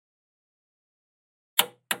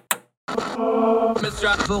With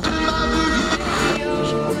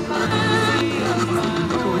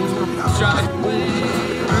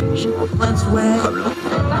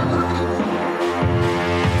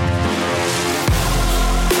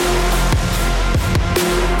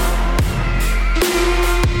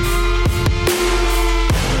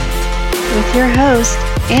your host,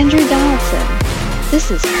 Andrew Donaldson. This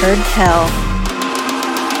is Heard Tell.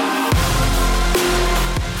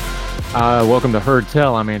 Welcome to Heard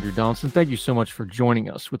Tell. I'm Andrew Donaldson. Thank you so much for joining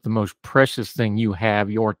us with the most precious thing you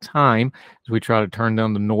have, your time, as we try to turn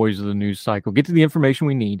down the noise of the news cycle, get to the information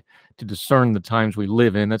we need to discern the times we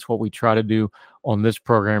live in. That's what we try to do on this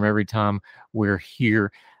program every time we're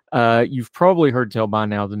here. You've probably heard tell by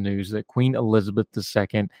now the news that Queen Elizabeth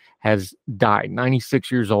II has died,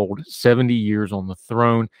 96 years old, 70 years on the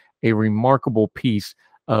throne. A remarkable piece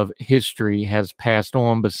of history has passed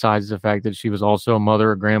on, besides the fact that she was also a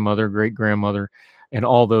mother, a grandmother, great-grandmother, and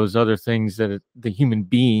all those other things that the human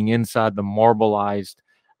being inside the marbleized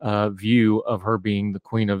view of her being the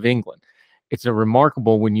Queen of England. It's a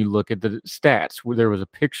remarkable when you look at the stats. Where there was a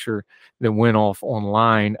picture that went off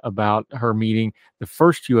online about her meeting the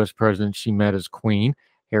first U.S. president she met as Queen,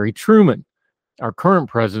 Harry Truman. Our current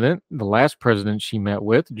president, the last president she met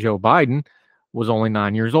with, Joe Biden, was only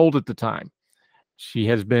 9 years old at the time. She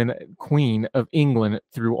has been Queen of England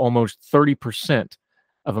through almost 30%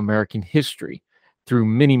 of American history, through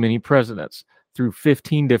many, many presidents, through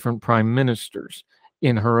 15 different prime ministers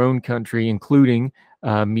in her own country, including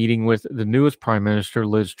meeting with the newest Prime Minister,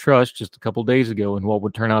 Liz Truss, just a couple days ago, in what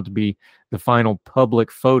would turn out to be the final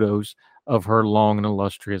public photos of her long and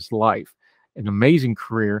illustrious life. An amazing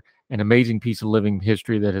career, an amazing piece of living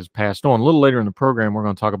history that has passed on. A little later in the program, we're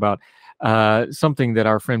going to talk about something that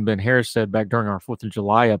our friend Ben Harris said back during our 4th of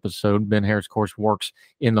July episode. Ben Harris, of course, works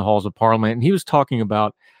in the halls of Parliament, and he was talking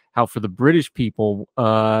about how for the British people,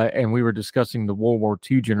 and we were discussing the World War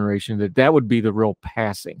II generation, that would be the real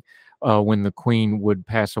passing. When the Queen would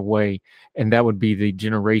pass away, and that would be the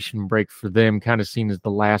generation break for them, kind of seen as the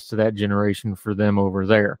last of that generation for them over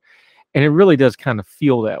there. And it really does kind of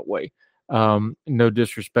feel that way. No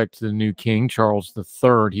disrespect to the new king, Charles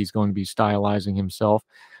III, he's going to be stylizing himself,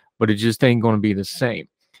 but it just ain't going to be the same.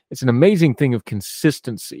 It's an amazing thing of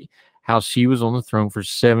consistency, how she was on the throne for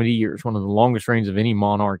 70 years, one of the longest reigns of any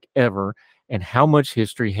monarch ever, and how much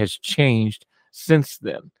history has changed since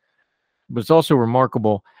then. But it's also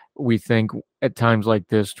remarkable, we think, at times like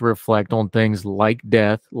this, to reflect on things like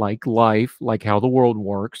death, like life, like how the world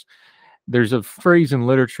works. There's a phrase in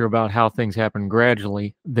literature about how things happen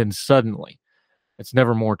gradually, then suddenly. It's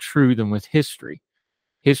never more true than with history.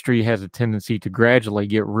 History has a tendency to gradually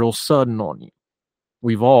get real sudden on you.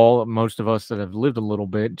 We've all, most of us that have lived a little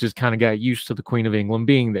bit, just kind of got used to the Queen of England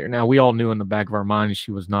being there. Now, we all knew in the back of our minds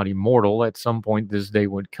she was not immortal. At some point, this day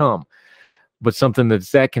would come. But something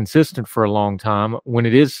that's that consistent for a long time, when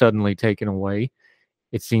it is suddenly taken away,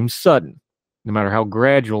 it seems sudden, no matter how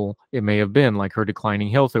gradual it may have been, like her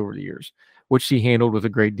declining health over the years, which she handled with a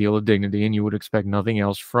great deal of dignity, and you would expect nothing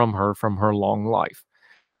else from her long life.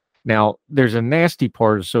 Now, there's a nasty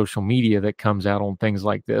part of social media that comes out on things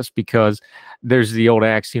like this, because there's the old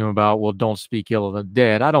axiom about, well, don't speak ill of the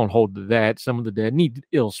dead. I don't hold to that. Some of the dead need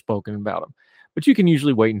ill spoken about them. But you can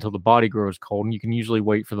usually wait until the body grows cold, and you can usually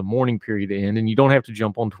wait for the mourning period to end, and you don't have to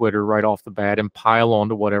jump on Twitter right off the bat and pile on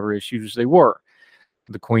to whatever issues they were.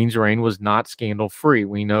 The Queen's reign was not scandal-free.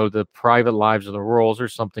 We know the private lives of the royals are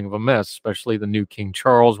something of a mess, especially the new King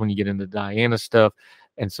Charles, when you get into Diana stuff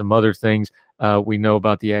and some other things. We know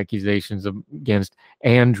about the accusations against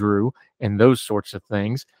Andrew and those sorts of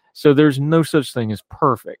things. So there's no such thing as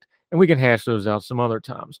perfect, and we can hash those out some other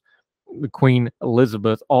times. The Queen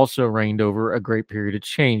Elizabeth also reigned over a great period of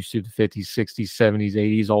change through the 50s, 60s, 70s,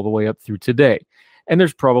 80s, all the way up through today. And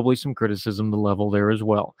there's probably some criticism to level there as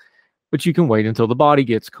well. But you can wait until the body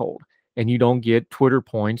gets cold, and you don't get Twitter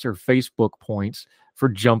points or Facebook points for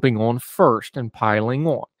jumping on first and piling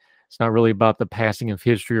on. It's not really about the passing of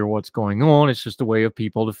history or what's going on. It's just a way of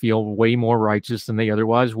people to feel way more righteous than they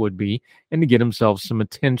otherwise would be, and to get themselves some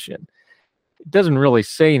attention. It doesn't really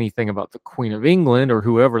say anything about the Queen of England or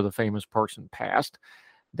whoever the famous person passed.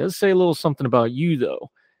 It does say a little something about you,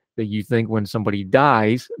 though, that you think when somebody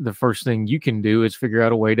dies, the first thing you can do is figure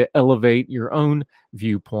out a way to elevate your own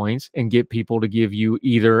viewpoints and get people to give you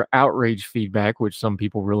either outrage feedback, which some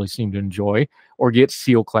people really seem to enjoy, or get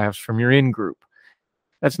seal claps from your in-group.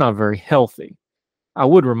 That's not very healthy. I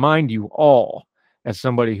would remind you all, as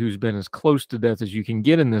somebody who's been as close to death as you can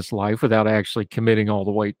get in this life without actually committing all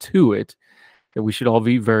the way to it, that we should all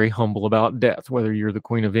be very humble about death, whether you're the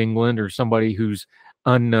Queen of England or somebody who's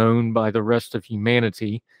unknown by the rest of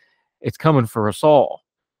humanity. It's coming for us all.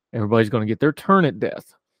 Everybody's going to get their turn at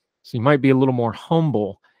death. So you might be a little more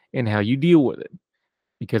humble in how you deal with it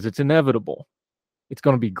because it's inevitable. It's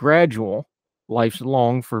going to be gradual. Life's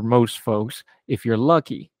long for most folks if you're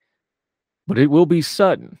lucky, but it will be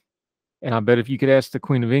sudden. And I bet if you could ask the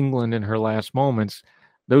Queen of England in her last moments,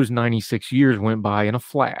 those 96 years went by in a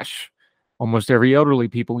flash. Almost every elderly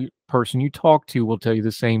person you talk to will tell you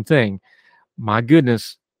the same thing. My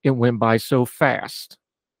goodness, it went by so fast.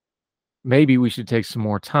 Maybe we should take some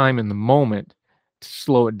more time in the moment to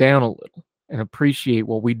slow it down a little and appreciate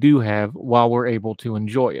what we do have while we're able to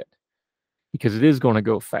enjoy it. Because it is going to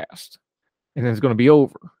go fast. And then it's going to be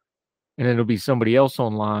over. And then it'll be somebody else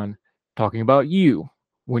online talking about you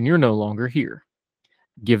when you're no longer here.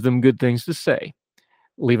 Give them good things to say.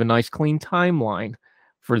 Leave a nice clean timeline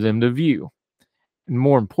for them to view. And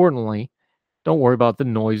more importantly, don't worry about the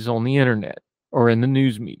noise on the internet or in the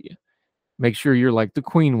news media. Make sure you're like the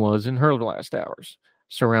Queen was in her last hours,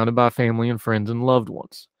 surrounded by family and friends and loved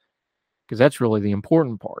ones. Because that's really the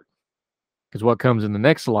important part. Because what comes in the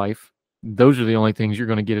next life, those are the only things you're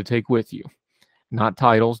going to get to take with you. Not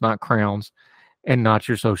titles, not crowns, and not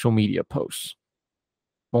your social media posts.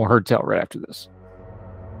 More Heard Tell right after this.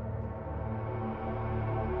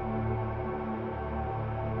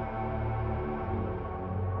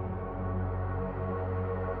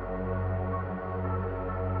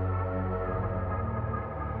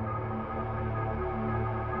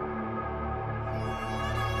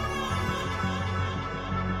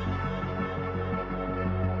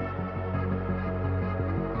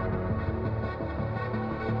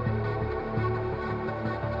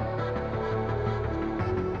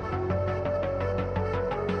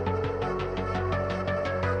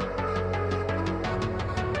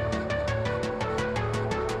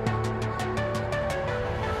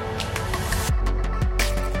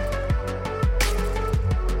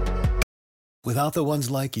 Without the ones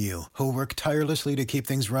like you, who work tirelessly to keep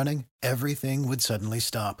things running, everything would suddenly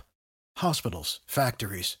stop. Hospitals,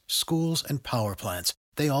 factories, schools, and power plants,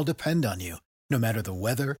 they all depend on you. No matter the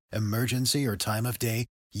weather, emergency, or time of day,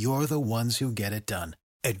 you're the ones who get it done.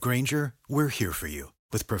 At Grainger, we're here for you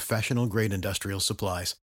with professional-grade industrial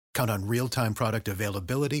supplies. Count on real-time product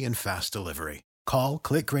availability and fast delivery. Call,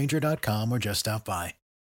 clickgrainger.com, or just stop by.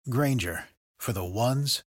 Grainger, for the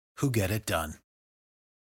ones who get it done.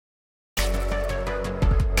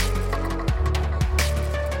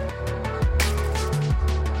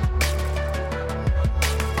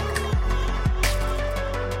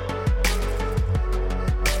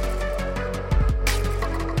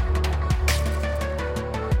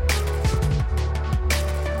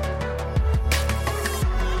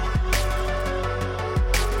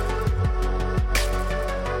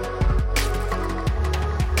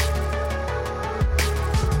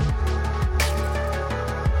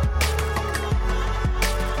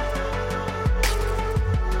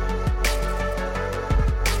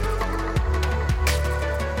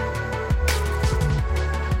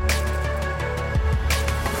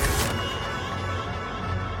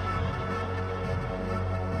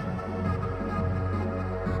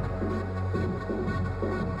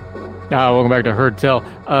 Welcome back to Heard Tell.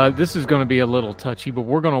 This is going to be a little touchy, but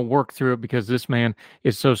we're going to work through it because this man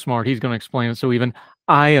is so smart. He's going to explain it so even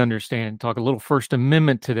I understand. Talk a little First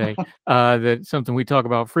Amendment today. That's something we talk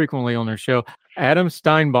about frequently on their show. Adam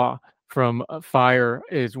Steinbaugh from FIRE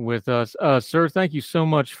is with us. Sir, thank you so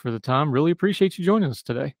much for the time. Really appreciate you joining us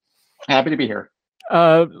today. Happy to be here.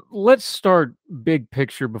 Let's start big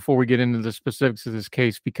picture before we get into the specifics of this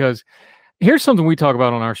case, because here's something we talk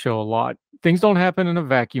about on our show a lot. Things don't happen in a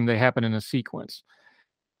vacuum. They happen in a sequence.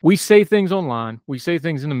 We say things online. We say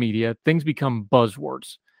things in the media. Things become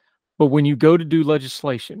buzzwords. But when you go to do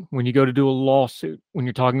legislation, when you go to do a lawsuit, when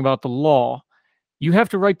you're talking about the law, you have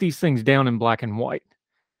to write these things down in black and white.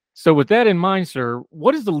 So with that in mind, sir,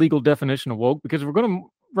 what is the legal definition of woke? Because if we're going to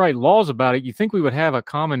write laws about it, you think we would have a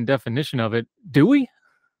common definition of it. Do we?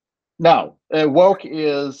 No. Woke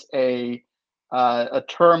is a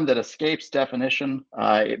term that escapes definition.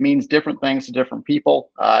 It means different things to different people,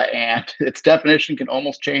 and its definition can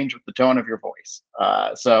almost change with the tone of your voice.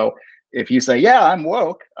 So if you say, yeah, I'm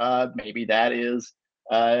woke, maybe that is,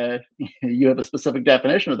 you have a specific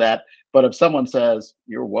definition of that. But if someone says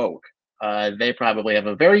you're woke, they probably have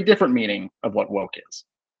a very different meaning of what woke is.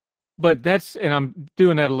 But that's, and I'm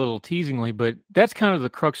doing that a little teasingly, but that's kind of the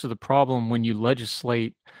crux of the problem when you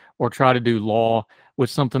legislate or try to do law with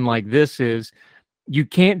something like this is you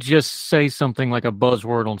can't just say something like a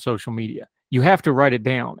buzzword on social media. You have to write it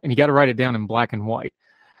down, and you got to write it down in black and white.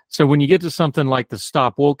 So when you get to something like the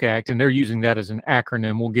Stop Woke Act, and they're using that as an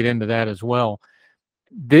acronym, we'll get into that as well.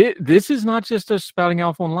 This is not just us spouting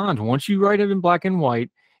off on lines. Once you write it in black and white,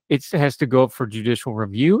 It has to go up for judicial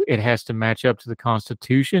review. It has to match up to the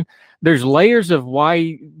Constitution. There's layers of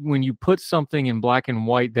why when you put something in black and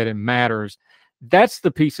white that it matters. That's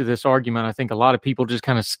the piece of this argument I think a lot of people just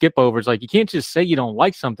kind of skip over. It's like, you can't just say you don't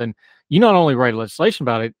like something. You not only write legislation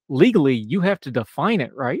about it, legally, you have to define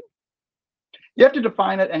it, right? You have to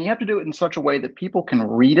define it, and you have to do it in such a way that people can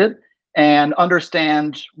read it and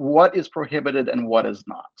understand what is prohibited and what is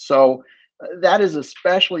not. So that is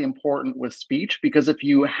especially important with speech, because if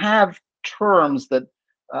you have terms that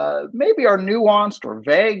maybe are nuanced or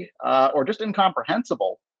vague or just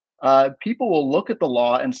incomprehensible, people will look at the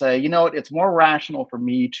law and say, you know, it's more rational for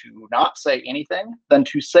me to not say anything than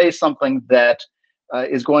to say something that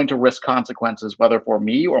is going to risk consequences, whether for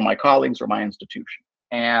me or my colleagues or my institution.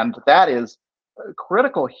 And that is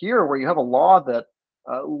critical here, where you have a law that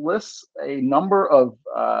lists a number of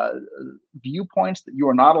viewpoints that you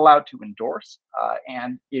are not allowed to endorse.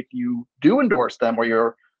 And if you do endorse them,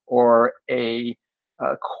 or a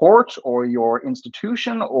court or your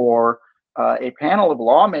institution or a panel of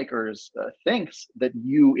lawmakers thinks that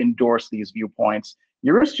you endorse these viewpoints,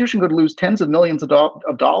 your institution could lose tens of millions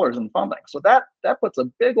of dollars in funding. So that puts a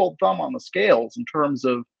big old thumb on the scales in terms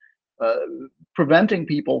of preventing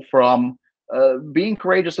people from being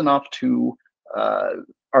courageous enough to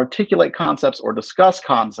articulate concepts or discuss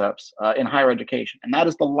concepts in higher education. And that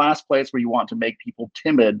is the last place where you want to make people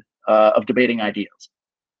timid of debating ideas.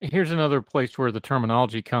 Here's another place where the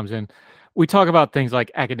terminology comes in. We talk about things like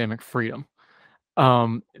academic freedom.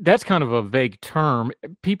 That's kind of a vague term.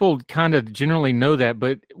 People kind of generally know that,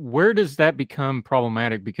 but where does that become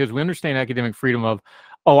problematic? Because we understand academic freedom of,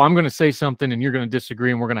 oh, I'm going to say something and you're going to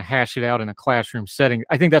disagree and we're going to hash it out in a classroom setting.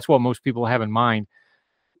 I think that's what most people have in mind.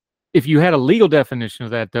 If you had a legal definition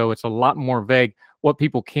of that, though, it's a lot more vague what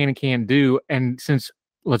people can and can't do. And since,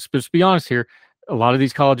 let's just be honest here, a lot of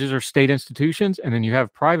these colleges are state institutions, and then you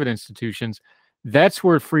have private institutions. That's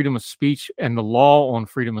where freedom of speech and the law on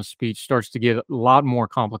freedom of speech starts to get a lot more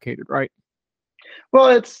complicated, right? Well,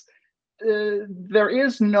 it's there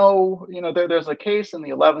is no, there's a case in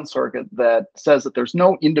the 11th Circuit that says that there's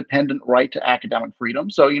no independent right to academic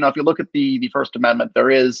freedom. So, if you look at the First Amendment,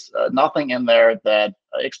 there is nothing in there that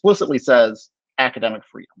explicitly says academic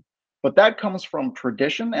freedom. But that comes from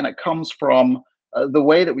tradition, and it comes from the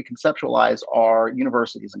way that we conceptualize our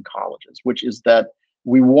universities and colleges, which is that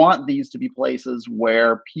we want these to be places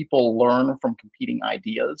where people learn from competing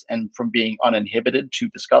ideas and from being uninhibited to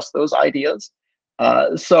discuss those ideas.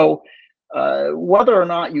 So whether or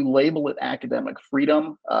not you label it academic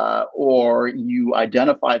freedom or you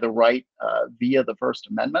identify the right via the First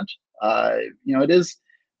Amendment, it is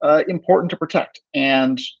important to protect.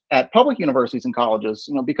 And at public universities and colleges,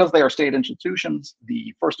 because they are state institutions,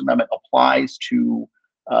 the First Amendment applies to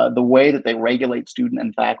the way that they regulate student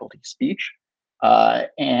and faculty speech.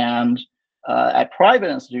 And at private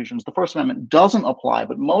institutions, the First Amendment doesn't apply,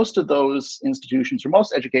 but most of those institutions, or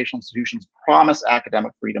most educational institutions, promise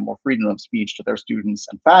academic freedom or freedom of speech to their students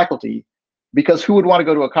and faculty, because who would want to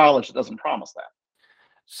go to a college that doesn't promise that?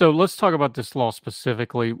 So let's talk about this law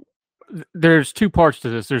specifically. There's two parts to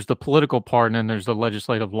this. There's the political part, and then there's the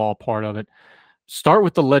legislative law part of it. Start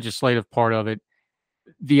with the legislative part of it.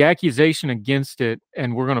 The accusation against it,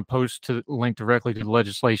 and we're going to post to link directly to the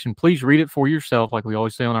legislation. Please read it for yourself, like we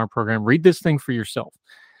always say on our program. Read this thing for yourself.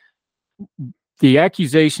 The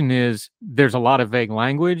accusation is there's a lot of vague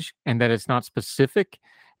language, and that it's not specific,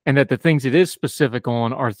 and that the things it is specific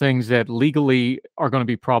on are things that legally are going to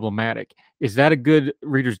be problematic. Is that a good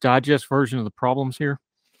Reader's Digest version of the problems here?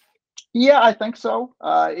 Yeah, I think so.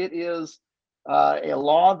 It is a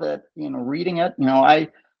law that, reading it,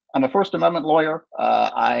 I'm a First Amendment lawyer.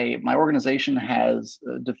 My organization has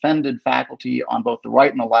defended faculty on both the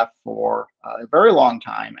right and the left for a very long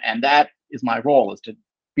time. And that is my role, is to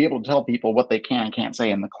be able to tell people what they can and can't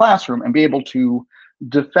say in the classroom and be able to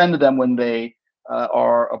defend them when they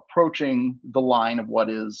are approaching the line of what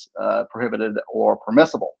is prohibited or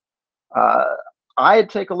permissible. I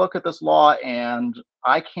take a look at this law, and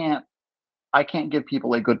I can't give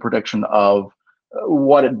people a good prediction of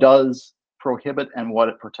what it does prohibit and what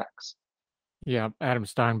it protects. Yeah, Adam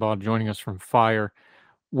Steinbaugh joining us from FIRE.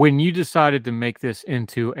 When you decided to make this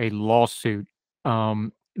into a lawsuit,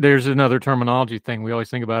 there's another terminology thing. We always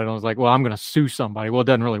think about it. I was like, well, I'm going to sue somebody. Well, it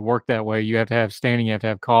doesn't really work that way. You have to have standing, you have to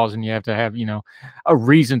have cause, and you have to have, a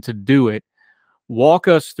reason to do it. Walk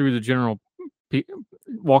us through the general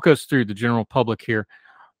public here.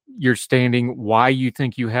 Your standing, why you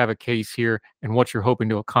think you have a case here, and what you're hoping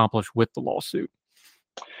to accomplish with the lawsuit.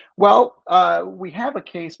 Well, we have a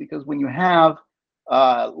case because when you have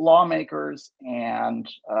lawmakers and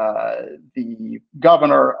the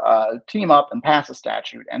governor team up and pass a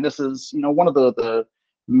statute. And this is, one of the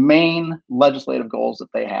main legislative goals that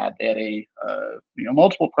they had. They had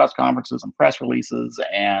multiple press conferences and press releases,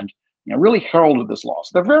 and really heralded this law.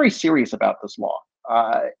 So they're very serious about this law.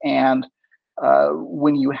 And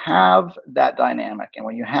when you have that dynamic, and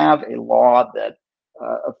when you have a law that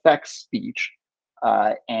affects speech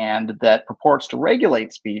and that purports to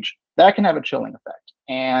regulate speech, that can have a chilling effect.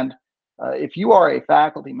 And if you are a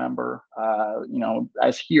faculty member,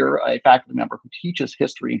 as here, a faculty member who teaches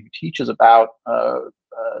history, who teaches about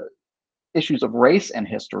issues of race and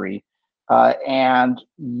history, and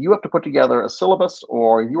you have to put together a syllabus,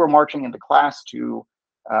 or you are marching into class to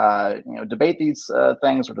debate these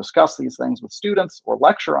things or discuss these things with students or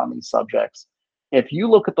lecture on these subjects, if you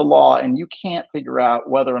look at the law and you can't figure out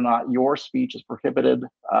whether or not your speech is prohibited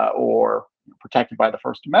or protected by the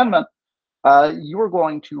First Amendment, you are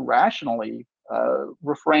going to rationally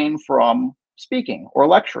refrain from speaking or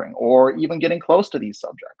lecturing or even getting close to these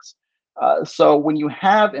subjects. So when you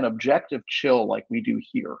have an objective chill like we do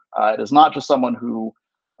here, it is not just someone who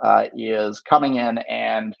is coming in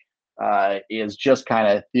and is just kind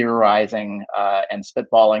of theorizing and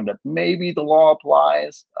spitballing that maybe the law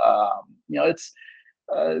applies.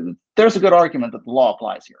 There's a good argument that the law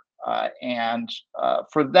applies here. And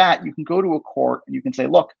for that, you can go to a court and you can say,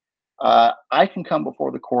 look, I can come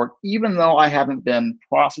before the court even though I haven't been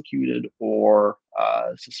prosecuted or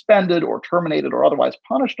suspended or terminated or otherwise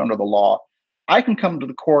punished under the law. I can come to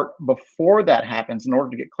the court before that happens in order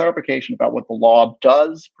to get clarification about what the law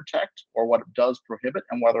does protect or what it does prohibit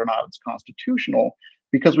and whether or not it's constitutional,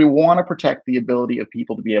 because we want to protect the ability of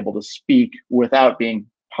people to be able to speak without being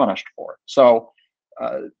punished for it. So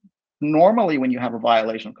normally when you have a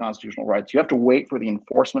violation of constitutional rights, you have to wait for the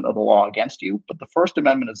enforcement of the law against you. But the First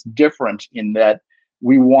Amendment is different in that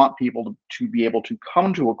we want people to be able to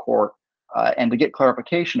come to a court and to get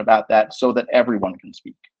clarification about that so that everyone can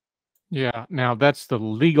speak. Yeah. Now that's the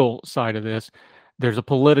legal side of this. There's a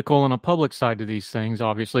political and a public side to these things,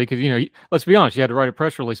 obviously, because, let's be honest, you had to write a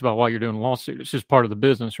press release about why you're doing a lawsuit. It's just part of the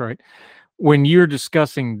business, right? When you're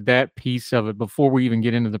discussing that piece of it, before we even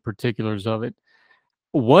get into the particulars of it,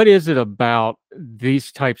 what is it about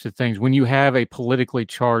these types of things when you have a politically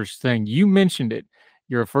charged thing? You mentioned it.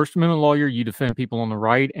 You're a First Amendment lawyer. You defend people on the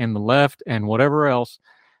right and the left and whatever else.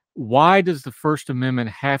 Why does the First Amendment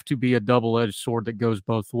have to be a double-edged sword that goes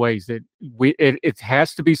both ways? It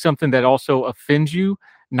has to be something that also offends you,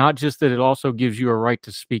 not just that it also gives you a right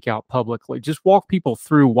to speak out publicly. Just walk people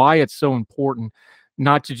through why it's so important,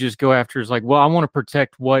 not to just go after, it's like, well, I want to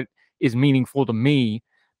protect what is meaningful to me,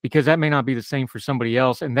 because that may not be the same for somebody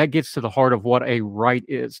else. And that gets to the heart of what a right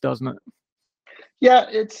is, doesn't it? Yeah,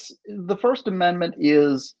 the First Amendment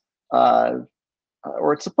is,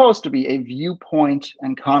 or it's supposed to be, a viewpoint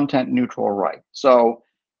and content neutral right. So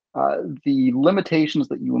the limitations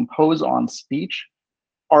that you impose on speech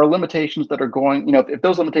are limitations that are going, if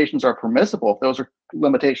those limitations are permissible, if those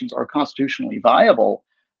limitations are constitutionally viable,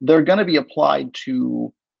 they're going to be applied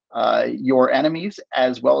to your enemies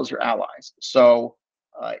as well as your allies. So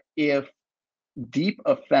if deep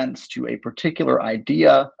offense to a particular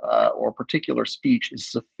idea or particular speech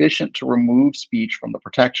is sufficient to remove speech from the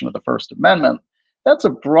protection of the First Amendment, that's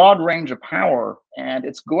a broad range of power, and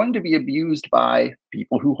it's going to be abused by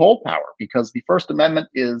people who hold power, because the First Amendment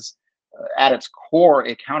is, at its core,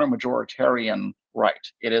 a counter-majoritarian right.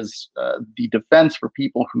 It is the defense for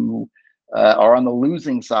people who are on the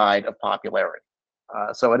losing side of popularity.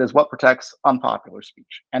 So it is what protects unpopular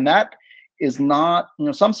speech. And that is not,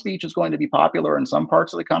 some speech is going to be popular in some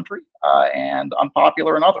parts of the country and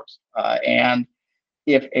unpopular in others. And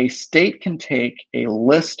if a state can take a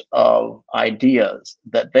list of ideas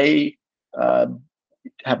that they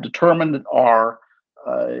have determined are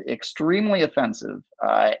extremely offensive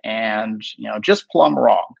and just plumb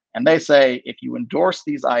wrong, and they say, if you endorse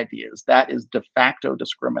these ideas, that is de facto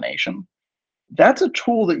discrimination, that's a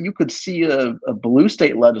tool that you could see a blue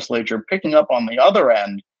state legislature picking up on the other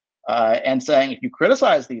end and saying, if you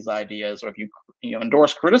criticize these ideas, or if you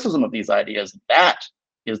endorse criticism of these ideas, that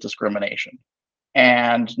is discrimination.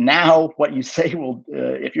 And now what you say will,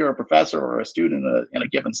 if you're a professor or a student in a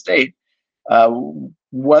given state,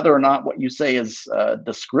 whether or not what you say is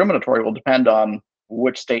discriminatory will depend on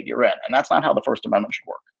which state you're in. And that's not how the First Amendment should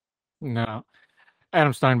work. No.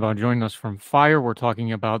 Adam Steinbaugh joining us from FIRE. We're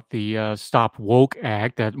talking about the Stop Woke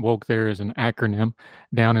Act. That woke there is an acronym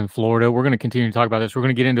down in Florida. We're going to continue to talk about this. We're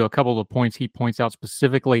going to get into a couple of the points he points out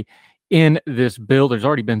specifically in this bill. There's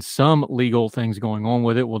already been some legal things going on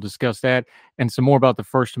with it. We'll discuss that and some more about the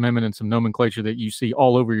First Amendment and some nomenclature that you see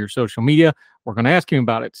all over your social media. We're going to ask him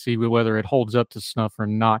about it, see whether it holds up to snuff or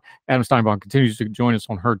not. Adam Steinbaugh continues to join us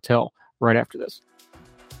on Heard Tell right after this.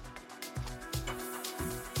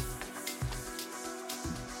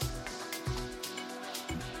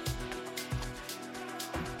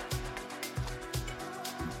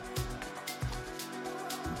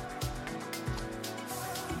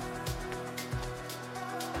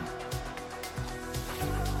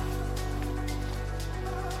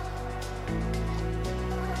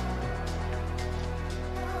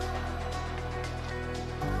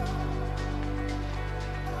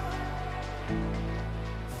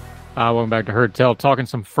 Welcome back to Heard Tell, talking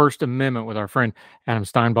some First Amendment with our friend Adam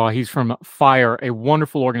Steinbaugh. He's from FIRE, a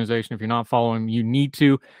wonderful organization. If you're not following them, you need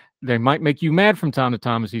to. They might make you mad from time to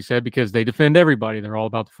time, as he said, because they defend everybody. They're all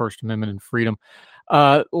about the First Amendment and freedom.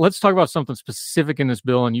 Let's talk about something specific in this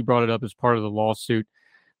bill, and you brought it up as part of the lawsuit.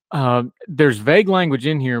 There's vague language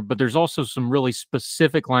in here, but there's also some really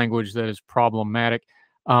specific language that is problematic.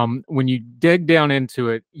 When you dig down into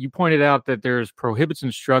it, you pointed out that there's prohibits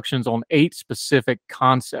instructions on 8 specific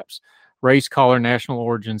concepts: race, color, national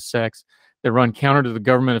origin, sex, that run counter to the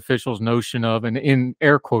government officials' notion of, and in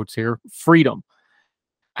air quotes here, freedom.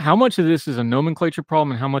 How much of this is a nomenclature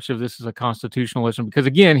problem and how much of this is a constitutional issue? Because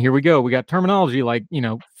again, here we go. We got terminology like,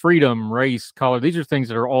 freedom, race, color. These are things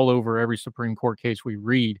that are all over every Supreme Court case we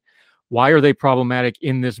read. Why are they problematic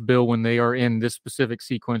in this bill when they are in this specific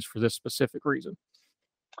sequence for this specific reason?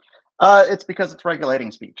 It's because it's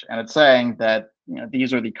regulating speech, and it's saying that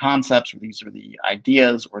these are the concepts, or these are the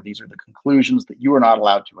ideas, or these are the conclusions that you are not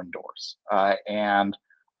allowed to endorse. And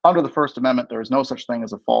under the First Amendment, there is no such thing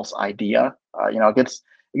as a false idea. It gets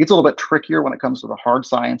a little bit trickier when it comes to the hard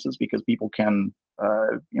sciences, because people can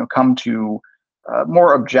come to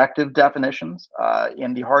more objective definitions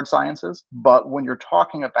in the hard sciences. But when you're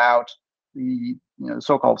talking about the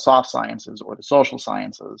so-called soft sciences or the social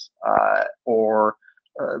sciences, or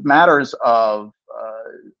matters of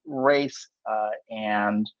race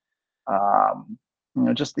and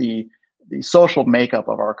just the social makeup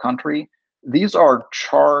of our country, these are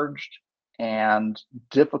charged and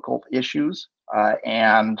difficult issues,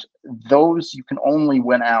 and those you can only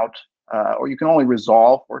win out, or you can only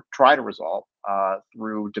resolve or try to resolve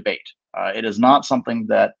through debate. It is not something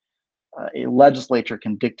that a legislature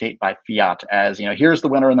can dictate by fiat as, here's the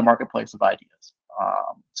winner in the marketplace of ideas.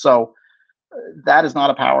 So that is not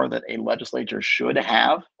a power that a legislature should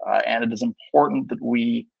have, and it is important that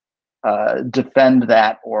we defend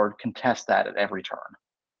that or contest that at every turn.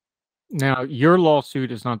 Now, your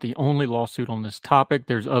lawsuit is not the only lawsuit on this topic.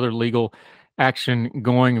 There's other legal action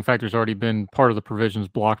going. In fact, there's already been part of the provisions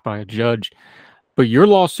blocked by a judge. But your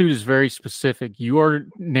lawsuit is very specific. You are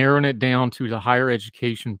narrowing it down to the higher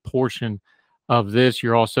education portion of this.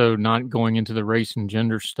 You're also not going into the race and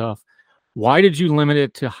gender stuff. Why did you limit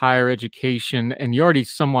it to higher education? And you already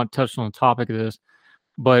somewhat touched on the topic of this,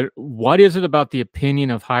 but what is it about the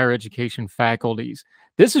opinion of higher education faculties?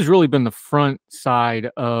 This has really been the front side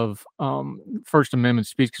of First Amendment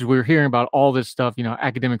speech, because we were hearing about all this stuff,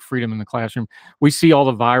 academic freedom in the classroom. We see all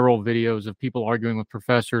the viral videos of people arguing with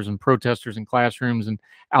professors and protesters in classrooms and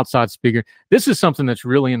outside speakers. This is something that's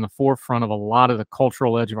really in the forefront of a lot of the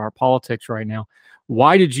cultural edge of our politics right now.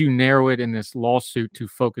 Why did you narrow it in this lawsuit to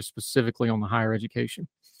focus specifically on the higher education?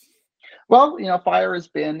 Well, FIRE has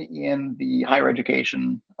been in the higher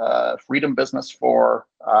education freedom business for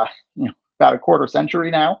about a quarter century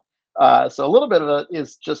now. So a little bit of it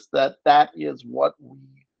is just that is what we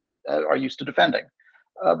are used to defending.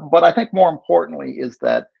 But I think more importantly is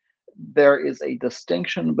that there is a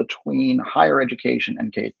distinction between higher education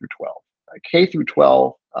and K through 12. K through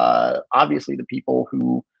 12, obviously the people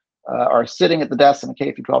who are sitting at the desk in a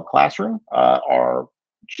K through 12 classroom are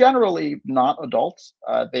generally not adults.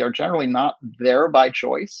 They are generally not there by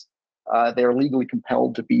choice. They are legally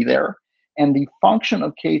compelled to be there. And the function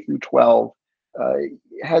of K through 12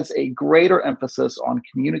 has a greater emphasis on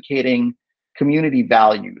communicating community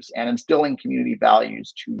values and instilling community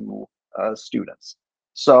values to students.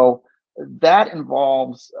 So that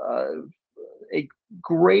involves a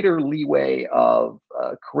greater leeway of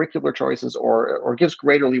curricular choices, or gives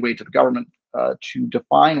greater leeway to the government to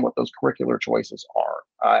define what those curricular choices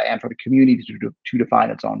are, and for the community to define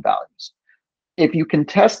its own values. If you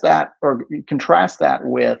contest that or contrast that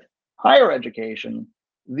with higher education,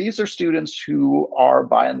 these are students who are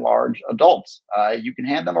by and large adults. You can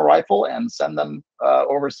hand them a rifle and send them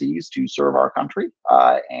overseas to serve our country,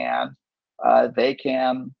 and they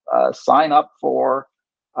can sign up for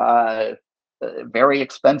very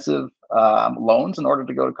expensive loans in order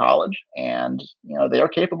to go to college, and they are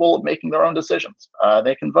capable of making their own decisions.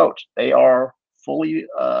 They can vote. They are fully,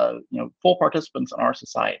 full participants in our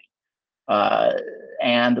society,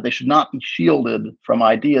 and they should not be shielded from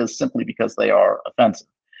ideas simply because they are offensive.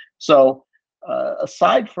 So,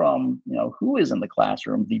 aside from who is in the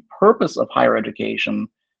classroom, the purpose of higher education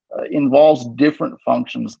involves different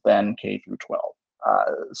functions than K through 12.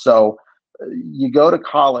 So you go to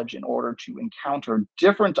college in order to encounter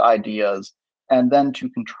different ideas and then to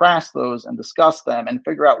contrast those and discuss them and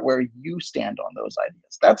figure out where you stand on those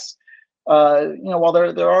ideas. That's, while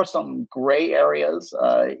there are some gray areas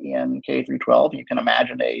in K through 12, you can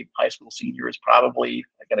imagine a high school senior is probably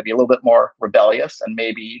going to be a little bit more rebellious and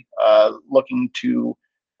maybe looking to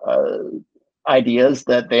ideas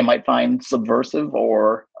that they might find subversive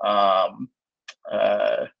or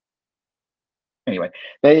anyway,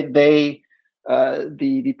 the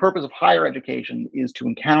purpose of higher education is to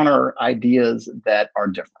encounter ideas that are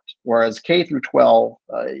different, whereas K through 12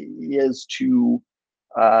 is to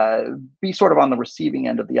be sort of on the receiving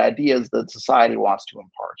end of the ideas that society wants to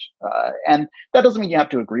impart. And that doesn't mean you have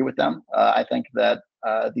to agree with them. I think that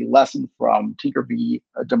the lesson from Tinker v.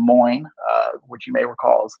 Des Moines, which you may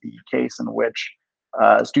recall is the case in which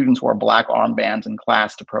students wore black armbands in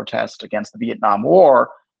class to protest against the Vietnam War,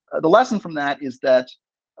 the lesson from that is that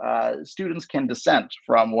students can dissent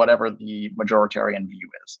from whatever the majoritarian view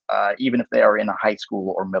is, even if they are in a high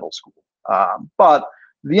school or middle school. But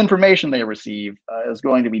the information they receive is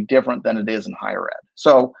going to be different than it is in higher ed.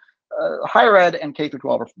 So higher ed and K through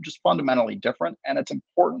 12 are just fundamentally different, and it's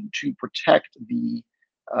important to protect the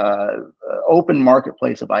open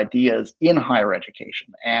marketplace of ideas in higher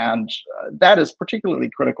education. And that is particularly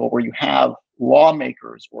critical where you have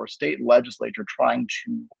lawmakers or state legislature trying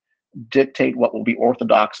to dictate what will be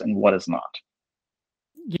orthodox and what is not.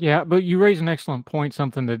 Yeah, but you raise an excellent point.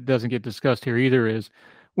 Something that doesn't get discussed here either is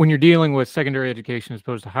when you're dealing with secondary education as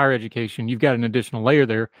opposed to higher education, you've got an additional layer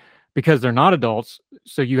there because they're not adults.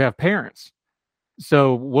 So you have parents.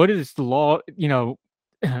 So what is the law?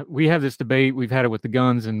 We have this debate. We've had it with the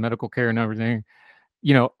guns and medical care and everything.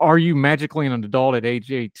 Are you magically an adult at age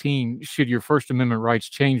 18? Should your First Amendment rights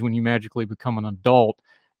change when you magically become an adult?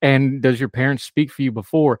 And does your parents speak for you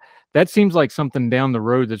before? That seems like something down the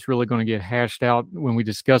road that's really going to get hashed out when we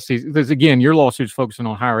discuss these. Because again, your lawsuit's focusing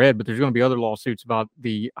on higher ed, but there's going to be other lawsuits about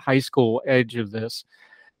the high school edge of this.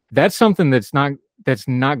 That's something that's not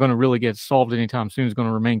going to really get solved anytime soon. It's going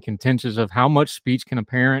to remain contentious of how much speech can a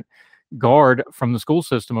parent guard from the school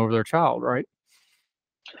system over their child, right?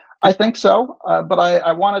 I think so, but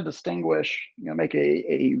I want to distinguish,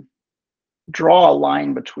 draw a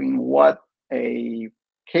line between what a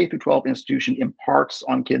K through 12 institution imparts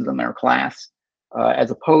on kids in their class,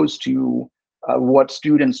 as opposed to what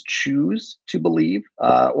students choose to believe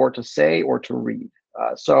or to say or to read.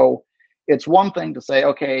 So it's one thing to say,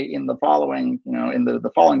 okay, in the following, in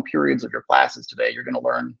the following periods of your classes today, you're going to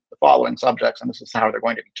learn the following subjects, and this is how they're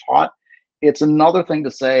going to be taught. It's another thing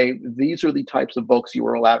to say, these are the types of books you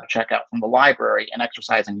are allowed to check out from the library and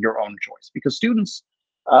exercising your own choice. Because students,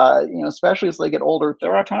 especially as they get older,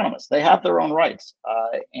 they're autonomous. They have their own rights.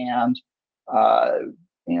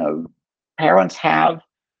 Parents have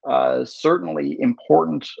certainly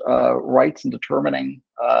important rights in determining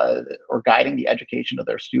or guiding the education of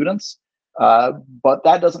their students. But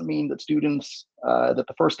that doesn't mean that that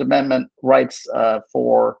the First Amendment rights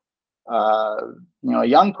for a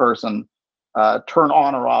young person turn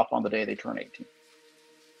on or off on the day they turn 18.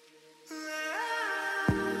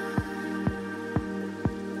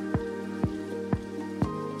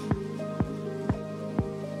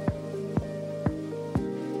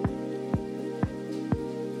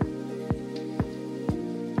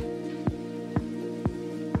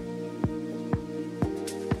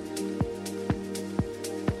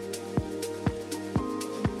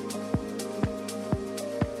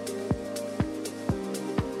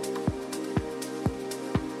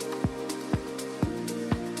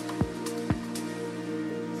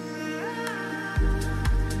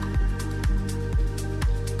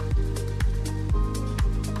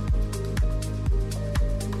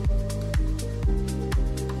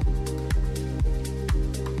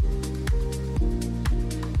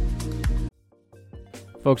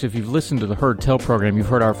 Folks, if you've listened to the Heard Tell program, you've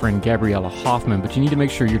heard our friend Gabriella Hoffman, but you need to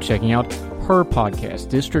make sure you're checking out her podcast,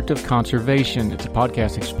 District of Conservation. It's a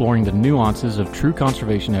podcast exploring the nuances of true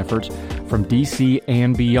conservation efforts from DC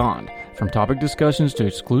and beyond. From topic discussions to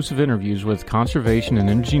exclusive interviews with conservation and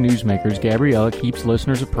energy newsmakers, Gabriella keeps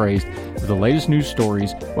listeners appraised of the latest news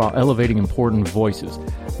stories while elevating important voices.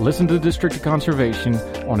 Listen to District of Conservation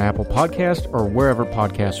on Apple Podcasts or wherever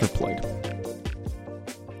podcasts are played.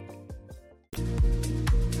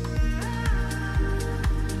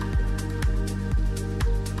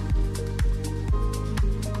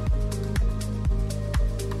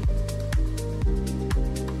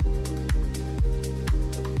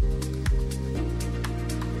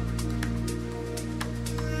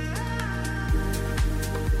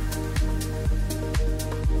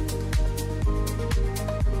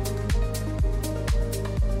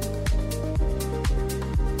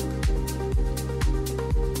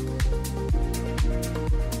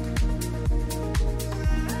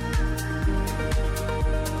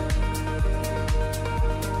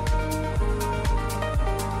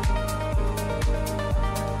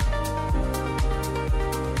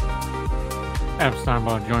 Adam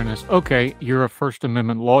Steinbach joining us. Okay, you're a First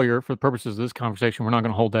Amendment lawyer. For the purposes of this conversation, we're not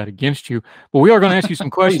going to hold that against you, but we are going to ask you some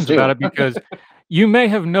questions about it, because you may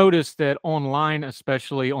have noticed that online,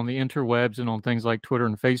 especially on the interwebs and on things like Twitter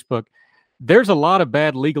and Facebook, there's a lot of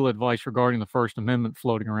bad legal advice regarding the First Amendment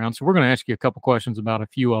floating around. So we're going to ask you a couple questions about a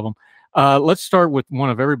few of them. Let's start with one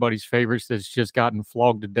of everybody's favorites that's just gotten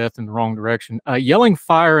flogged to death in the wrong direction. Yelling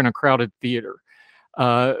fire in a crowded theater.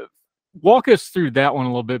 Walk us through that one a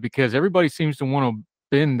little bit, because everybody seems to want to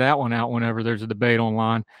bend that one out whenever there's a debate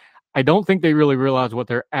online. I don't think they really realize what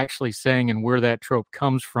they're actually saying and where that trope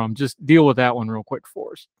comes from. Just deal with that one real quick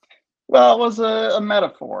for us. Well, it was a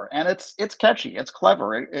metaphor, and it's catchy, it's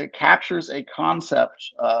clever. It captures a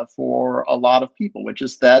concept for a lot of people, which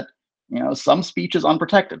is that some speech is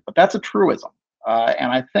unprotected, but that's a truism.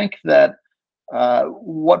 And I think that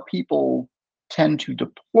what people tend to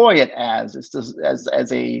deploy it as is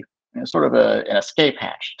as a sort of an escape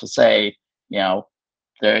hatch to say,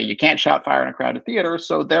 you can't shout fire in a crowded theater,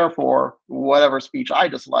 so therefore whatever speech I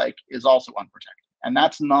dislike is also unprotected. And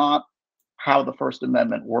that's not how the First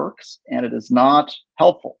Amendment works, and it is not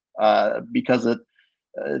helpful because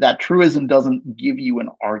that truism doesn't give you an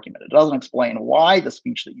argument. It doesn't explain why the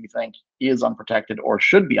speech that you think is unprotected or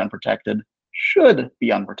should be unprotected.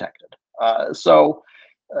 So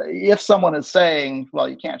if someone is saying, well,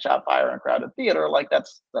 you can't shout fire in a crowded theater, like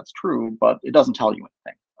that's true, but it doesn't tell you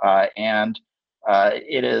anything. And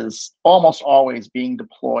it is almost always being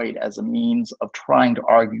deployed as a means of trying to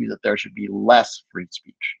argue that there should be less free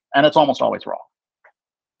speech. And it's almost always wrong.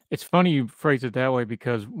 It's funny you phrase it that way,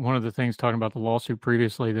 because one of the things talking about the lawsuit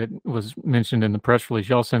previously that was mentioned in the press release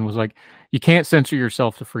y'all sent was like, you can't censor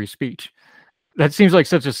yourself to free speech. That seems like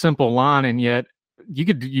such a simple line, and yet you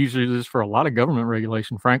could use this for a lot of government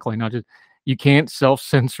regulation, frankly, not just, you can't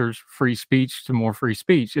self-censor free speech to more free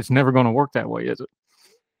speech. It's never going to work that way, is it?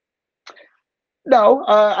 No,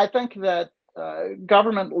 I think that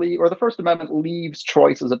the First Amendment leaves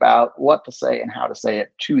choices about what to say and how to say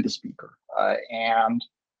it to the speaker. And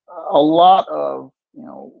a lot of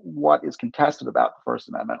what is contested about the First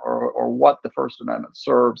Amendment or what the First Amendment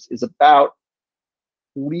serves is about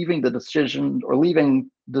leaving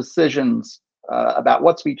decisions about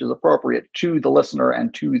what speech is appropriate to the listener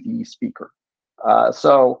and to the speaker.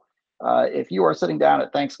 So if you are sitting down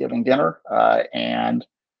at Thanksgiving dinner and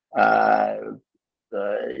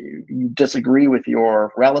you disagree with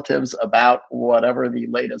your relatives about whatever the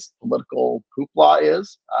latest political hoopla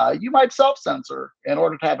is, you might self-censor in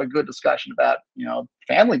order to have a good discussion about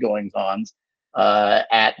family goings-ons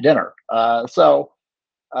at dinner.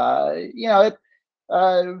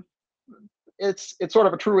 It's sort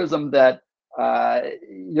of a truism that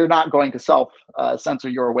you're not going to self-censor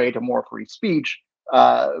your way to more free speech.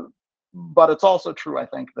 But it's also true, I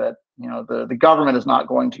think, that the government is not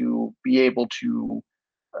going to be able to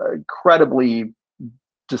credibly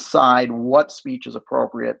decide what speech is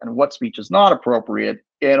appropriate and what speech is not appropriate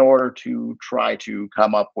in order to try to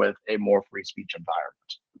come up with a more free speech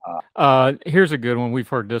environment. Here's a good one. We've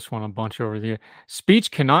heard this one a bunch over the year.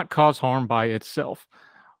 Speech cannot cause harm by itself.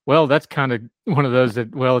 Well, that's kind of one of those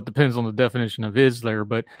that, well, it depends on the definition of is there,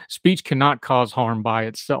 but speech cannot cause harm by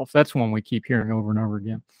itself. That's one we keep hearing over and over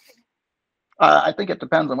again. I think it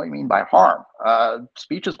depends on what you mean by harm.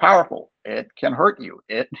 Speech is powerful. It can hurt you.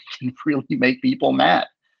 It can really make people mad.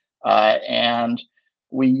 And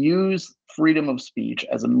we use freedom of speech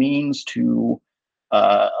as a means to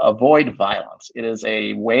avoid violence. It is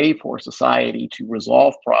a way for society to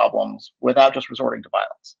resolve problems without just resorting to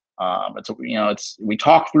violence. We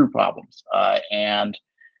talk through problems, and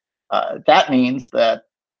that means that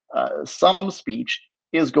some speech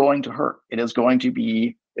is going to hurt. It is going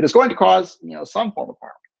to cause some form of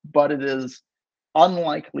harm, but it is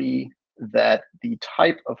unlikely that the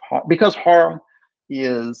type of harm, because harm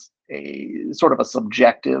is a sort of a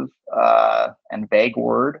subjective and vague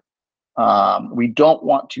word. We don't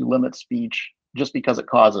want to limit speech just because it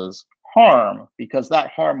causes harm, because that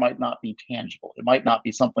harm might not be tangible. It might not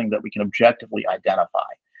be something that we can objectively identify.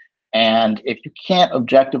 And if you can't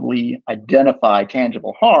objectively identify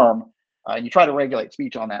tangible harm, you try to regulate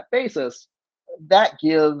speech on that basis, that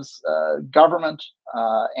gives government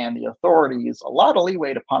and the authorities a lot of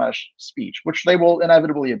leeway to punish speech, which they will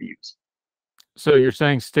inevitably abuse. So you're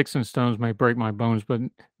saying sticks and stones may break my bones, but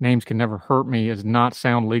names can never hurt me is not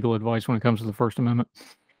sound legal advice when it comes to the First Amendment?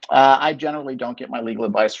 I generally don't get my legal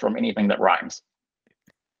advice from anything that rhymes.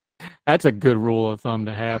 That's a good rule of thumb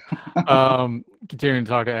to have. Continuing to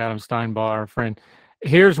talk to Adam Steinbach, our friend.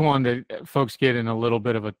 Here's one that folks get in a little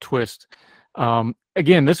bit of a twist.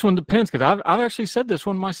 Again, this one depends, because I've actually said this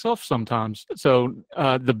one myself sometimes. So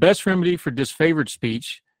the best remedy for disfavored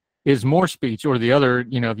speech is more speech, or the other,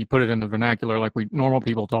 if you put it in the vernacular like we normal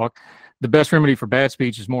people talk, the best remedy for bad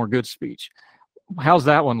speech is more good speech. How's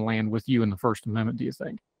that one land with you in the First Amendment, do you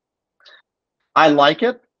think? I like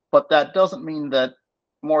it, but that doesn't mean that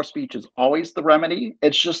more speech is always the remedy.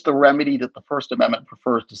 It's just the remedy that the First Amendment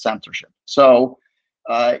prefers to censorship. So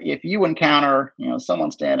if you encounter,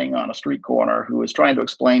 someone standing on a street corner who is trying to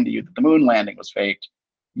explain to you that the moon landing was faked,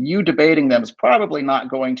 you debating them is probably not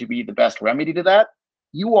going to be the best remedy to that.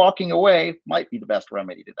 You walking away might be the best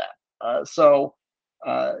remedy to that. So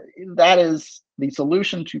that is the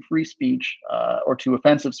solution to free speech or to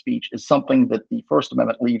offensive speech, is something that the First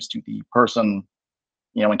Amendment leaves to the person,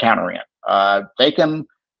 encountering it. They can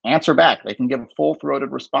answer back. They can give a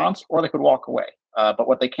full-throated response, or they could walk away. But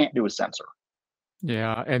what they can't do is censor.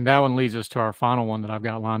 Yeah, and that one leads us to our final one that I've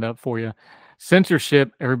got lined up for you.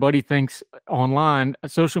 Censorship. Everybody thinks online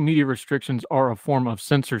social media restrictions are a form of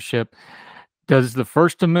censorship. Does the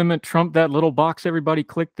First Amendment trump that little box everybody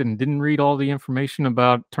clicked and didn't read all the information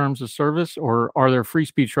about terms of service, or are their free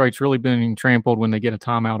speech rights really being trampled when they get a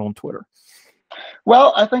timeout on Twitter?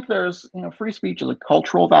 Well, I think there's, free speech is a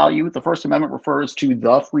cultural value. The First Amendment refers to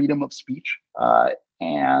the freedom of speech,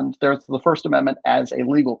 and there's the First Amendment as a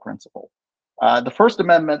legal principle. The First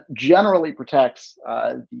Amendment generally protects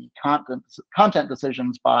the content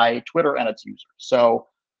decisions by Twitter and its users. So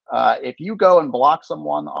if you go and block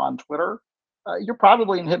someone on Twitter, you're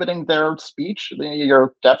probably inhibiting their speech.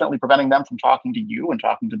 You're definitely preventing them from talking to you and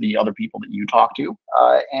talking to the other people that you talk to.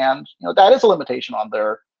 And that is a limitation on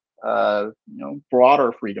their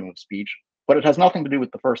broader freedom of speech. But it has nothing to do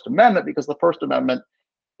with the First Amendment, because the First Amendment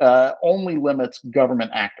only limits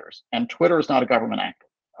government actors, and Twitter is not a government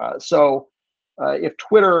actor. So if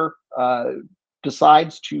Twitter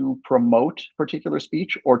decides to promote particular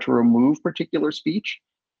speech or to remove particular speech,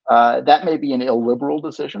 that may be an illiberal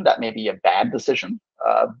decision. That may be a bad decision,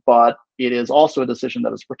 but it is also a decision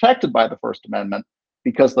that is protected by the First Amendment,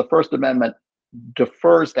 because the First Amendment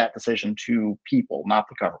defers that decision to people, not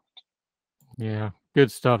the government. Yeah,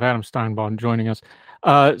 good stuff. Adam Steinbaugh joining us.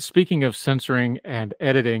 Speaking of censoring and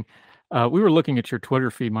editing, we were looking at your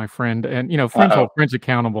Twitter feed, my friend, and friends hold friends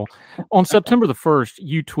accountable. On September the 1st,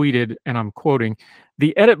 you tweeted, and I'm quoting,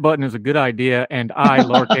 "The edit button is a good idea, and I,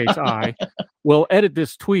 lowercase I, will edit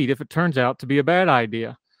this tweet if it turns out to be a bad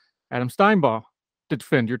idea." Adam Steinbaugh,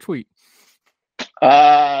 defend your tweet.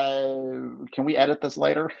 Can we edit this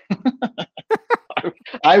later?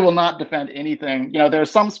 I will not defend anything.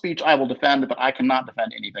 There's some speech I will defend, but I cannot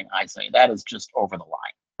defend anything I say. That is just over the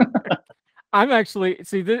line. I'm actually,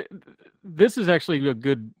 this is actually a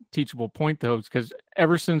good teachable point, though, because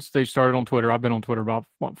ever since they started on Twitter, I've been on Twitter about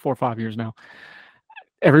 4 or 5 years now.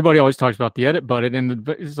 Everybody always talks about the edit button, and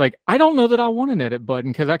it's like, I don't know that I want an edit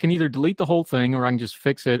button, because I can either delete the whole thing, or I can just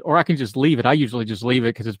fix it, or I can just leave it. I usually just leave it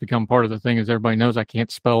because it's become part of the thing, as everybody knows I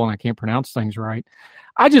can't spell and I can't pronounce things right.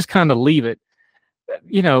 I just kind of leave it.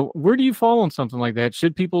 Where do you fall on something like that?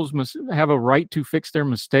 Should people have a right to fix their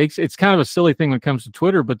mistakes? It's kind of a silly thing when it comes to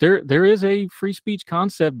Twitter, but there is a free speech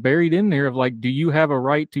concept buried in there of like, do you have a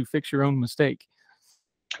right to fix your own mistake?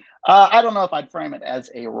 I don't know if I'd frame it as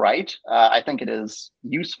a right. I think it is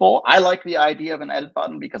useful. I like the idea of an edit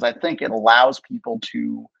button because I think it allows people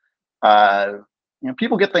to,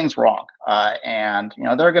 people get things wrong. And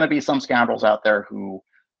there are going to be some scoundrels out there who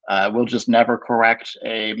will just never correct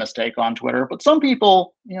a mistake on Twitter. But some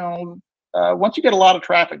people, once you get a lot of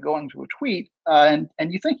traffic going to a tweet and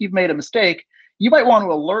you think you've made a mistake, you might want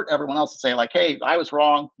to alert everyone else to say, like, hey, I was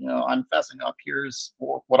wrong. I'm fessing up. Here's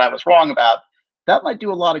what I was wrong about. That might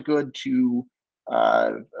do a lot of good to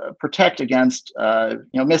protect against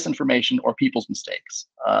misinformation or people's mistakes.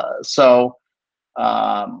 So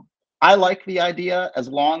I like the idea as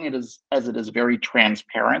long as it is very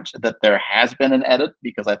transparent that there has been an edit,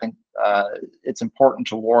 because I think it's important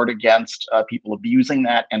to ward against people abusing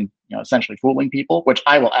that and essentially fooling people, which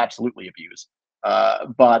I will absolutely abuse.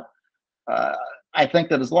 But I think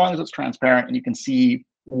that as long as it's transparent and you can see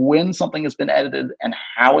when something has been edited and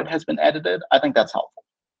how it has been edited, I think that's helpful.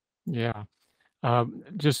 Yeah.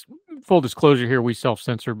 Just full disclosure here, we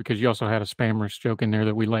self-censor because you also had a spammers joke in there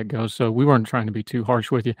that we let go. So we weren't trying to be too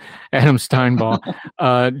harsh with you. Adam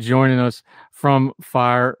Steinbaugh joining us from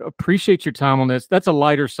FIRE. Appreciate your time on this. That's a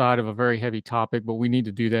lighter side of a very heavy topic, but we need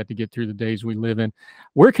to do that to get through the days we live in.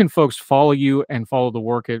 Where can folks follow you and follow the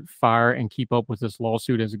work at FIRE and keep up with this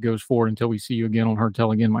lawsuit as it goes forward until we see you again on Heard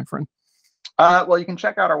Tell Again, my friend? Well, you can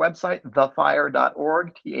check out our website,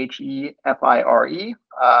 thefire.org,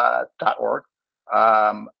 thefire.org.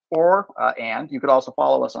 And you could also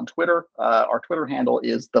follow us on Twitter. Our Twitter handle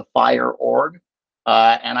is thefire.org.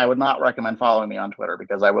 And I would not recommend following me on Twitter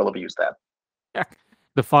because I will abuse that.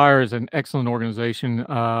 The Fire is an excellent organization,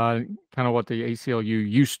 kind of what the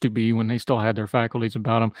ACLU used to be when they still had their faculties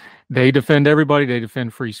about them. They defend everybody. They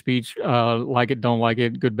defend free speech, like it, don't like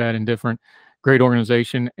it, good, bad, indifferent. Great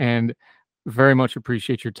organization, and very much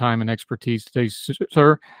appreciate your time and expertise today,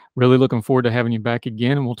 sir. Really looking forward to having you back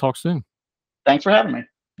again, and we'll talk soon. Thanks for having me.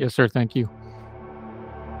 Yes, sir. Thank you.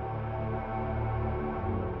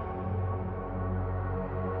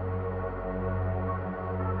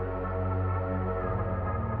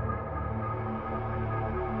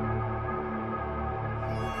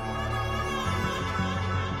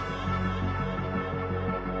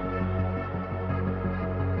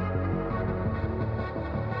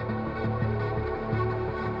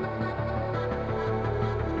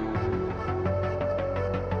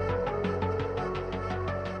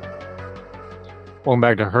 Welcome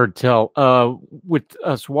back to Heard Tell. With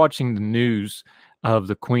us watching the news of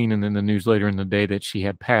the Queen and then the news later in the day that she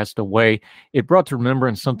had passed away, it brought to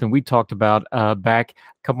remembrance something we talked about back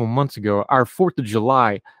a couple months ago, our 4th of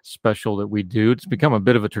July special that we do. It's become a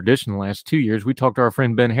bit of a tradition the last 2 years. We talked to our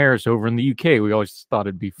friend Ben Harris over in the UK. We always thought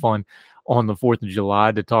it'd be fun on the 4th of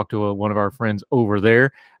July to talk to one of our friends over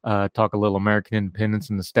there, talk a little American independence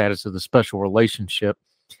and the status of the special relationship.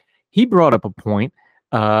 He brought up a point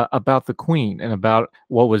about the Queen and about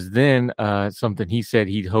what was then something he said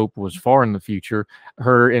he'd hope was far in the future,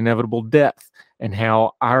 her inevitable death, and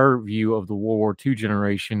how our view of the World War II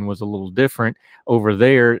generation was a little different. Over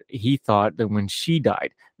there, he thought that when she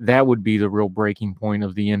died, that would be the real breaking point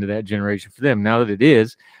of the end of that generation for them. Now that it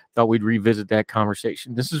is, thought we'd revisit that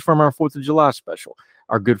conversation. This is from our 4th of July special.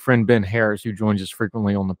 Our good friend Ben Harris, who joins us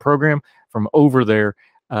frequently on the program from over there.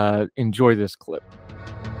 Enjoy this clip.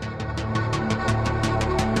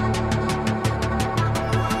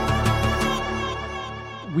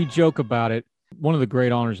 We joke about it. One of the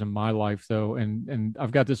great honors in my life, though, and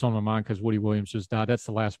I've got this on my mind because Woody Williams just died. That's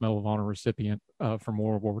the last Medal of Honor recipient from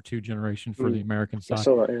World War II generation for the American side. I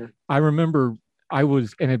saw that, yeah. I remember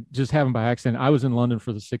and it just happened by accident, I was in London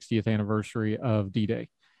for the 60th anniversary of D-Day.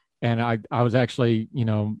 And I was actually,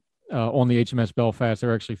 on the HMS Belfast.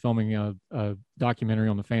 They're actually filming a documentary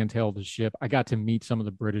on the fantail of the ship. I got to meet some of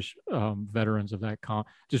the British veterans of that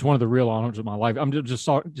just one of the real honors of my life. I'm just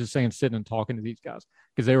saying, sitting and talking to these guys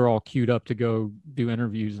because they were all queued up to go do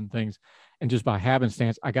interviews and things. And just by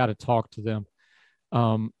happenstance, I got to talk to them.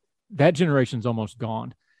 That generation's almost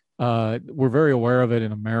gone. We're very aware of it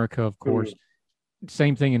in America, of course. Mm-hmm.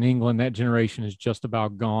 Same thing in England. That generation is just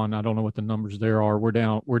about gone. I don't know what the numbers there are. We're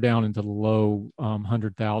down into the low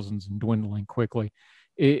 100,000s and dwindling quickly.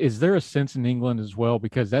 Is there a sense in England as well?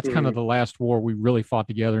 Because that's kind of the last war we really fought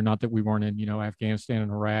together. Not that we weren't in, Afghanistan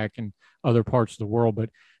and Iraq and other parts of the world,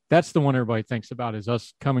 but that's the one everybody thinks about is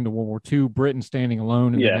us coming to World War II, Britain standing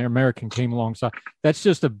alone, and then the American came alongside. That's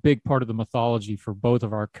just a big part of the mythology for both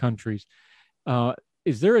of our countries.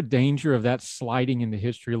 Is there a danger of that sliding into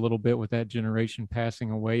history a little bit with that generation passing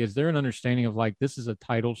away? Is there an understanding of this is a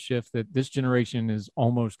title shift, that this generation is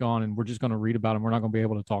almost gone and we're just going to read about them? We're not going to be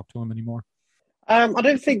able to talk to them anymore? I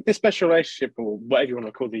don't think the special relationship, or whatever you want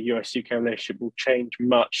to call the US-UK relationship, will change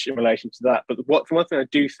much in relation to that. But for one thing I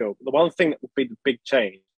do feel, the one thing that will be the big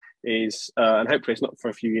change is, and hopefully it's not for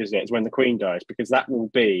a few years yet, is when the Queen dies, because that will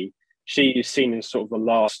be, she is seen as sort of the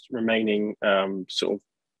last remaining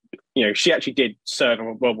she actually did serve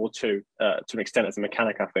in World War II to an extent as a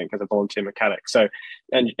mechanic, I think, as a volunteer mechanic. So,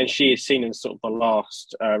 and she is seen as sort of the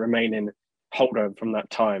last remaining holder from that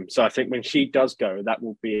time. So I think when she does go, that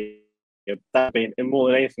will be, and more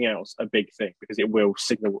than anything else, a big thing, because it will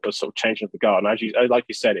signal a sort of change of the guard. And like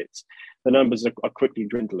you said, the numbers are quickly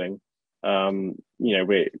dwindling. I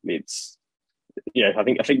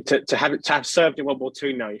think to have served in World War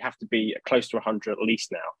II now, you have to be close to 100 at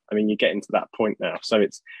least now. I mean, you're getting to that point now. So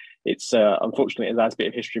it's unfortunately, that's a bit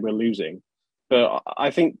of history we're losing. But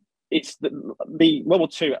I think it's the World War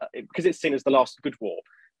II, because it's seen as the last good war,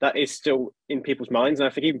 that is still in people's minds. And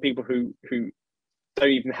I think even people who don't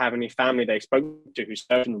even have any family they spoke to who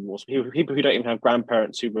served in the war, so people who don't even have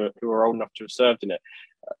grandparents who are old enough to have served in it,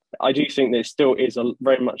 I do think that it still is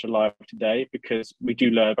very much alive today, because we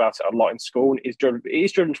do learn about it a lot in school. It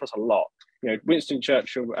is driven to us a lot. Winston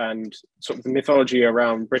Churchill and sort of the mythology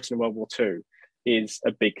around Britain in World War II is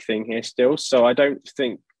a big thing here still. So I don't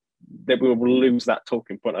think that we will lose that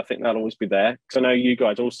talking point. I think that'll always be there, because I know you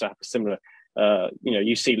guys also have a similar.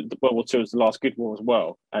 You see World War II as the last good war as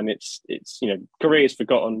well, and it's Korea is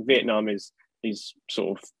forgotten, Vietnam is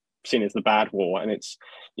sort of seen as the bad war, and it's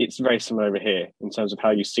very similar over here in terms of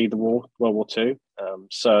how you see the war, World War II.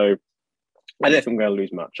 So I don't think we're going to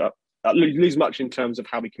lose much. lose much in terms of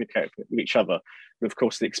how we communicate with each other. And of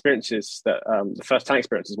course, the experiences that the first-hand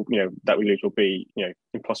experiences, that we lose will be,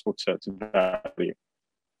 impossible to value.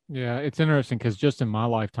 Yeah, it's interesting because just in my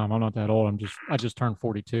lifetime, I'm not that old. I just turned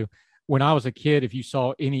 42. When I was a kid, if you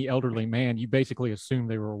saw any elderly man, you basically assumed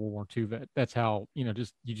they were a World War II vet. That's how, you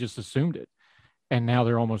just assumed it. And now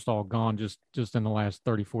they're almost all gone just in the last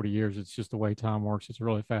 30, 40 years. It's just the way time works. It's a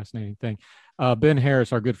really fascinating thing. Ben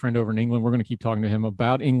Harris, our good friend over in England, we're going to keep talking to him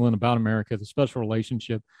about England, about America, the special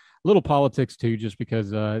relationship, a little politics too, just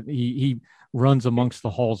because he runs amongst the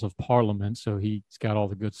halls of Parliament. So he's got all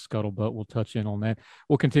the good scuttlebutt. We'll touch in on that.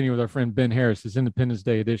 We'll continue with our friend Ben Harris, his Independence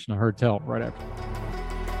Day edition of Heard Tell right after.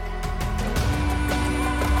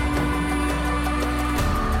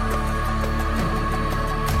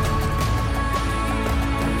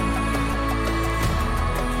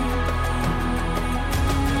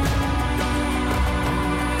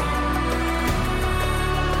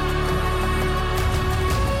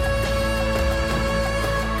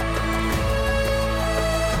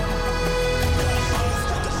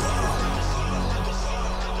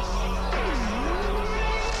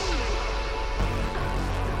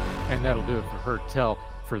 That'll do it for Heard Tell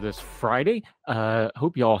for this Friday.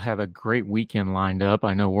 Hope you all have a great weekend lined up.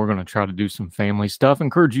 I know we're going to try to do some family stuff.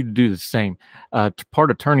 Encourage you to do the same.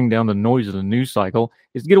 Part of turning down the noise of the news cycle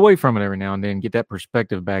is to get away from it every now and then, get that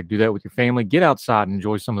perspective back. Do that with your family. Get outside and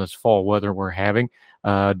enjoy some of this fall weather we're having.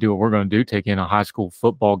 Do what we're going to do. Take in a high school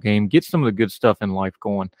football game. Get some of the good stuff in life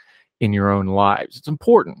going in your own lives. It's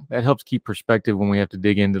important. That helps keep perspective when we have to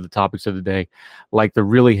dig into the topics of the day, like the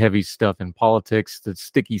really heavy stuff in politics, the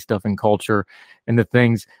sticky stuff in culture, and the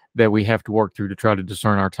things that we have to work through to try to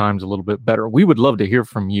discern our times a little bit better. We would love to hear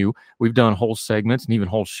from you. We've done whole segments and even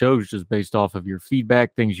whole shows just based off of your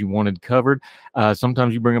feedback, things you wanted covered.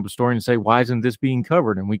 Sometimes you bring up a story and say, why isn't this being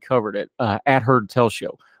covered? And we covered it at Heard Tell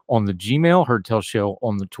Show. On the Gmail, Heard Tell Show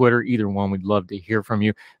on the Twitter, either one. We'd love to hear from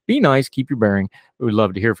you. Be nice, keep your bearing. We'd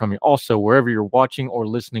love to hear from you. Also, wherever you're watching or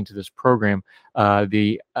listening to this program,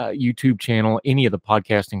 the YouTube channel, any of the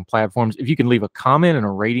podcasting platforms, if you can leave a comment and a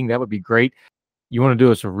rating, that would be great. You want to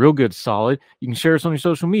do us a real good solid, you can share us on your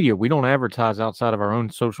social media. We don't advertise outside of our own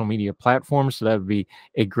social media platforms, so that would be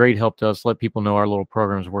a great help to us. Let people know our little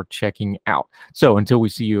programs worth checking out. So until we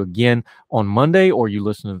see you again on Monday, or you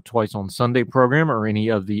listen to the Twice on Sunday program, or any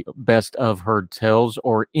of the best of Heard Tells,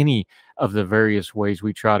 or any of the various ways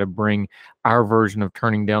we try to bring our version of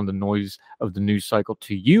turning down the noise of the news cycle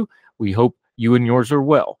to you, we hope you and yours are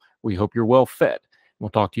well. We hope you're well fed. We'll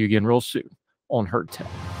talk to you again real soon on Heard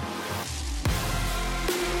Tell.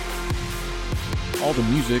 All the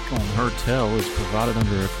music on Heard Tell is provided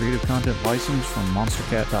under a Creative Content license from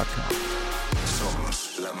monstercat.com.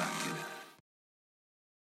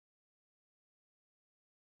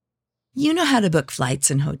 You know how to book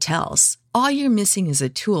flights and hotels. All you're missing is a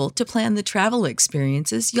tool to plan the travel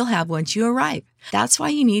experiences you'll have once you arrive. That's why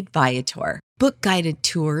you need Viator. Book guided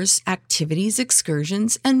tours, activities,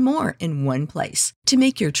 excursions, and more in one place to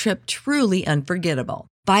make your trip truly unforgettable.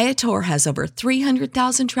 Viator has over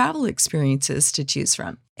 300,000 travel experiences to choose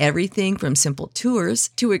from. Everything from simple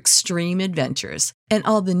tours to extreme adventures, and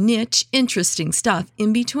all the niche, interesting stuff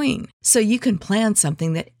in between. So you can plan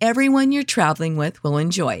something that everyone you're traveling with will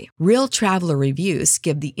enjoy. Real traveler reviews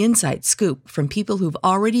give the inside scoop from people who've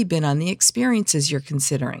already been on the experiences you're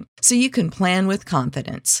considering. So you can plan with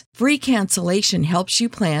confidence. Free cancellation helps you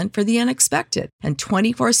plan for the unexpected. And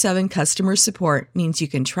 24/7 customer support means you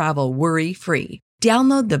can travel worry-free.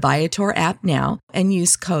 Download the Viator app now and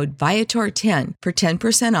use code Viator10 for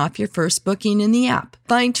 10% off your first booking in the app.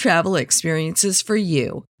 Find travel experiences for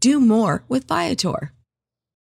you. Do more with Viator.